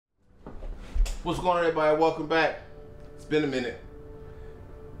What's going on, everybody? Welcome back. It's been a minute.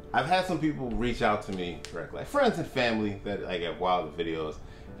 I've had some people reach out to me directly, like friends and family that like have wild videos,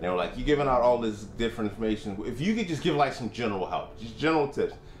 and they were like, "You're giving out all this different information. If you could just give like some general help, just general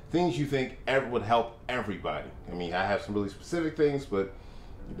tips, things you think would help everybody." I mean, I have some really specific things, but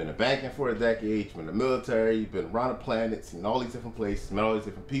you've been in banking for a decade, you've been in the military, you've been around the planet, seen all these different places, met all these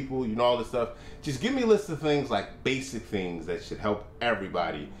different people, you know all this stuff. Just give me a list of things, like basic things that should help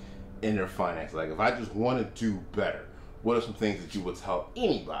everybody in their finances. Like if I just want to do better, what are some things that you would tell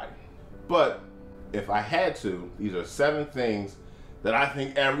anybody? But if I had to, these are 7 things that I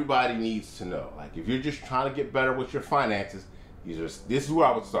think everybody needs to know. Like if you're just trying to get better with your finances, this is where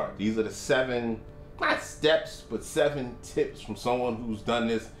I would start. These are the 7, not steps, but 7 tips from someone who's done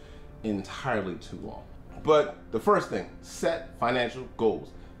this entirely too long. But the first thing, set financial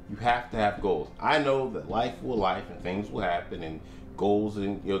goals. You have to have goals. I know that life will life and things will happen and goals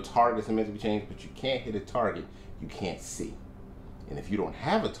and targets are meant to be changed, but you can't hit a target you can't see. And if you don't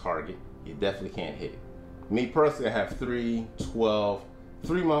have a target, you definitely can't hit it. Me personally, I have 3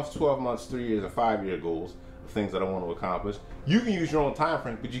 months, 12 months, 3 years, and 5-year goals of things that I want to accomplish. You can use your own time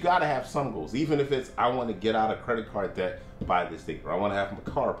frame, but you got to have some goals. Even if it's, I want to get out of credit card debt by this date, or I want to have my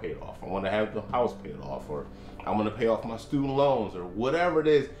car paid off, I want to have the house paid off, or I want to pay off my student loans, or whatever it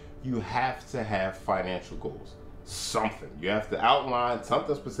is, you have to have financial goals. Something. You have to outline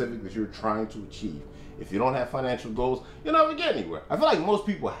something specific that you're trying to achieve. If you don't have financial goals, you'll never get anywhere. I feel like most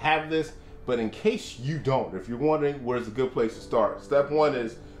people have this, but in case you don't, if you're wondering where's a good place to start, step 1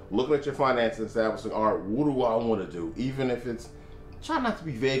 is looking at your finances and establishing, all right, what do I want to do? Even if it's, try not to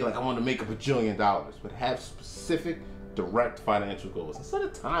be vague, like I want to make $1 bajillion, but have specific, direct financial goals. And set a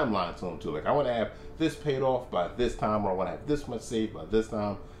timeline to them too. Like I want to have this paid off by this time, or I want to have this much saved by this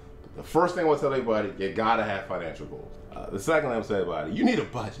time. The first thing I want to tell everybody, you gotta have financial goals. The second thing I want to tell everybody, you need a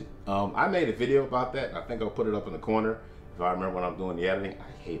budget. I made a video about that. I think I'll put it up in the corner if I remember when I'm doing the editing.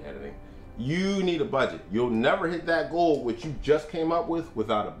 I hate editing. You need a budget. You'll never hit that goal which you just came up with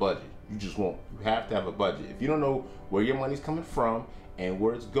without a budget. You just won't. You have to have a budget. If you don't know where your money's coming from and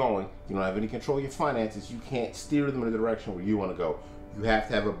where it's going, you don't have any control of your finances, you can't steer them in the direction where you want to go. You have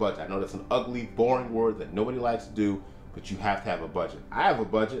to have a budget. I know that's an ugly, boring word that nobody likes to do, but you have to have a budget. I have a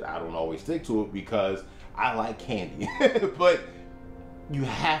budget. I don't always stick to it because I like candy. But you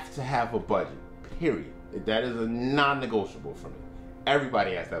have to have a budget, period. That is a non-negotiable for me.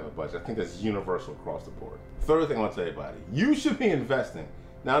 Everybody has to have a budget. I think that's universal across the board. Third thing I want to tell everybody, you should be investing.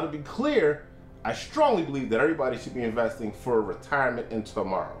 Now to be clear, I strongly believe that everybody should be investing for retirement and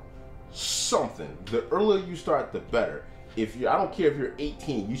tomorrow. Something. The earlier you start, the better. I don't care if you're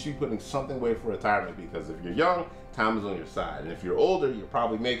 18, you should be putting something away for retirement, because if you're young, time is on your side. And if you're older, you're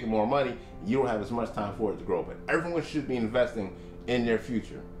probably making more money. You don't have as much time for it to grow. But everyone should be investing in their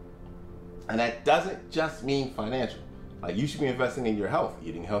future. And that doesn't just mean financial. Like you should be investing in your health,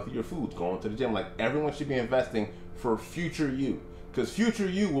 eating healthier foods, going to the gym. Like everyone should be investing for future you. Because future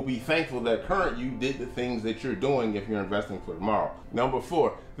you will be thankful that current you did the things that you're doing if you're investing for tomorrow. Number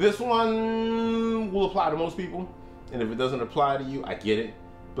 4, this one will apply to most people. And if it doesn't apply to you, I get it.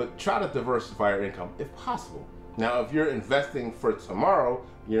 But try to diversify your income if possible. Now, if you're investing for tomorrow,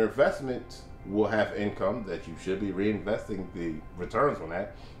 your investment will have income that you should be reinvesting the returns on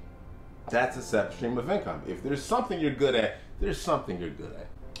that. That's a separate stream of income. If there's something you're good at, there's something you're good at.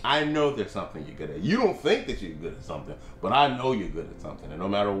 I know there's something you're good at. You don't think that you're good at something, but I know you're good at something. And no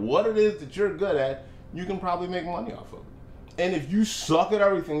matter what it is that you're good at, you can probably make money off of it. And if you suck at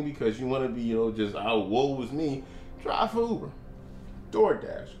everything because you want to be, just, oh, woe is me, drive for Uber,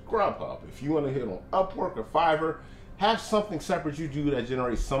 DoorDash, Grubhub. If you want to hit on Upwork or Fiverr, have something separate you do that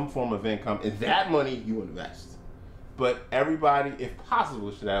generates some form of income, and that money you invest. But everybody, if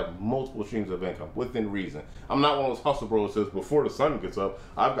possible, should have multiple streams of income within reason. I'm not one of those hustle bros that says before the sun gets up,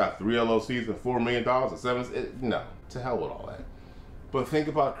 I've got 3 LLCs and $4 million and 7. No, to hell with all that. But think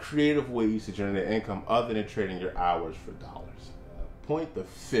about creative ways to generate income other than trading your hours for dollars. Point the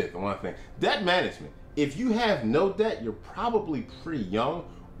 5th, one thing, debt management. If you have no debt, you're probably pretty young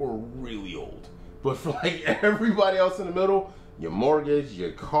or really old. But for like everybody else in the middle, your mortgage,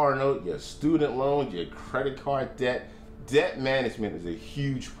 your car note, your student loan, your credit card debt, debt management is a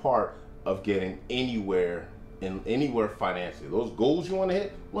huge part of getting anywhere financially. Those goals you want to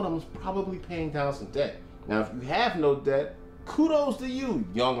hit, one of them is probably paying down some debt. Now, if you have no debt, kudos to you,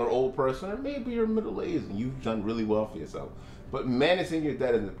 young or old person, or maybe you're middle-aged and you've done really well for yourself. But managing your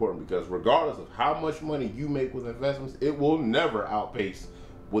debt is important, because regardless of how much money you make with investments, it will never outpace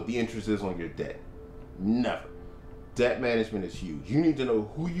what the interest is on your debt. Never. Debt management is huge. You need to know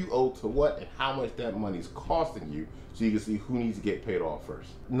who you owe to what and how much that money is costing you, so you can see who needs to get paid off first.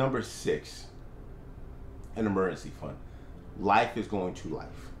 Number 6, an emergency fund. Life is going to life.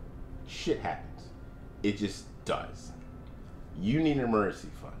 Shit happens. It just does. You need an emergency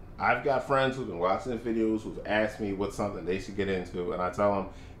fund. I've got friends who've been watching videos who've asked me what's something they should get into, and I tell them,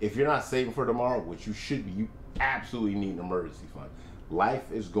 if you're not saving for tomorrow, which you should be, you absolutely need an emergency fund.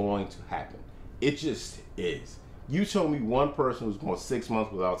 Life is going to happen. It just is. You told me one person who's going 6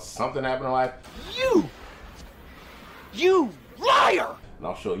 months without something happening in life. You liar! And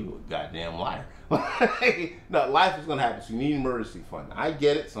I'll show you a goddamn liar. No, life is going to happen, so you need an emergency fund. I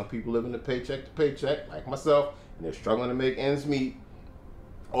get it. Some people live in the paycheck to paycheck, like myself, and they're struggling to make ends meet.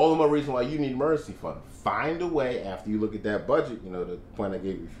 All the more reason why you need an emergency fund. Find a way, after you look at that budget, you know, the plan I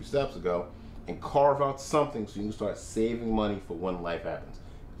gave you a few steps ago, and carve out something so you can start saving money for when life happens.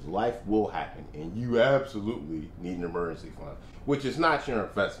 Because life will happen, and you absolutely need an emergency fund, which is not your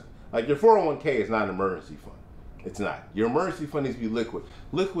investment. Like, your 401k is not an emergency fund. It's not. Your emergency fund needs to be liquid.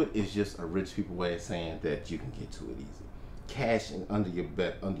 Liquid is just a rich people way of saying that you can get to it easy. Cashing under your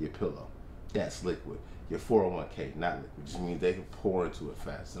bed, under your pillow, that's liquid. Your 401k, not liquid. It just means they can pour into it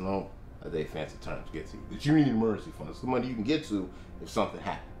fast. You know, they fancy terms to get to you. But you need an emergency fund. It's the money you can get to if something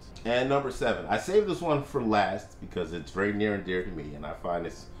happens. And number 7, I saved this one for last because it's very near and dear to me, and I find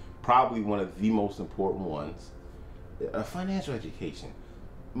it's probably one of the most important ones. Financial education.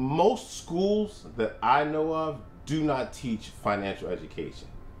 Most schools that I know of do not teach financial education.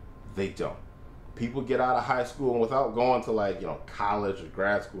 They don't. People get out of high school and without going to, like, you know, college or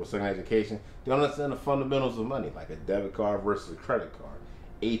grad school or secondary education, they don't understand the fundamentals of money, like a debit card versus a credit card,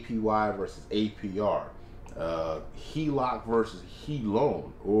 APY versus APR, HELOC versus HE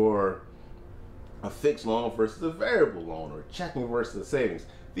loan, or a fixed loan versus a variable loan, or checking versus a savings.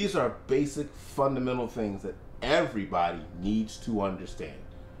 These are basic fundamental things that everybody needs to understand.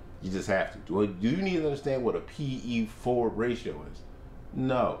 You just have to. Do you need to understand what a PE forward ratio is?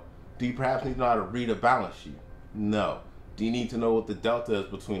 No. Do you perhaps need to know how to read a balance sheet? No. Do you need to know what the delta is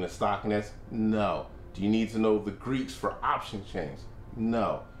between a stock and S? No. Do you need to know the Greeks for option chains?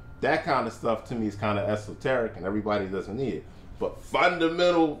 No. That kind of stuff to me is kind of esoteric and everybody doesn't need it. But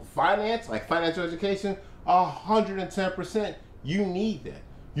fundamental finance, like financial education, 110%, you need that.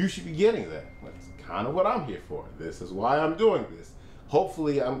 You should be getting that. That's kind of what I'm here for. This is why I'm doing this.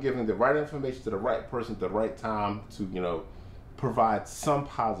 Hopefully I'm giving the right information to the right person at the right time to, you know, provide some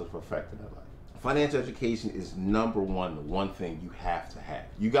positive effect in their life. Financial education is number one, the one thing you have to have.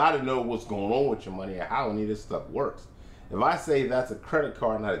 You got to know what's going on with your money and how any of this stuff works. If I say that's a credit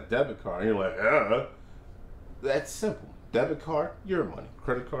card, not a debit card, and you're like, that's simple. Debit card, your money.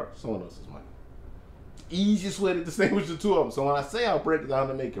 Credit card, someone else's money. Easiest way to distinguish the two of them. So when I say I'll break it down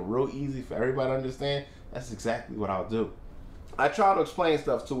to make it real easy for everybody to understand, that's exactly what I'll do. I try to explain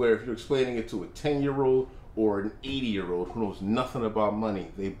stuff to where if you're explaining it to a 10-year-old or an 80-year-old who knows nothing about money,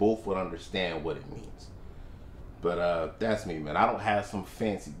 they both would understand what it means. But that's me, man. I don't have some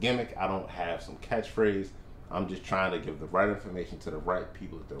fancy gimmick. I don't have some catchphrase. I'm just trying to give the right information to the right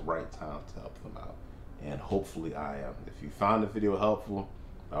people at the right time to help them out. And hopefully I am. If you found the video helpful,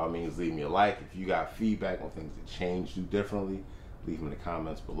 by all means leave me a like. If you got feedback on things that change, do differently, leave them in the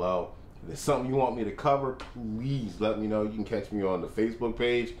comments below. If there's something you want me to cover, please let me know. You can catch me on the Facebook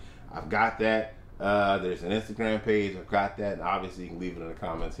page. I've got that. There's an Instagram page. I've got that. And obviously you can leave it in the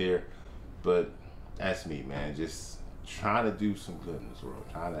comments here. But that's me, man. Just trying to do some good in this world.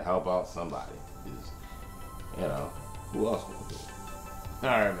 Trying to help out somebody. Is, you know, who else will do it? All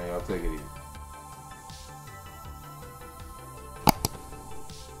right, man. I'll take it easy.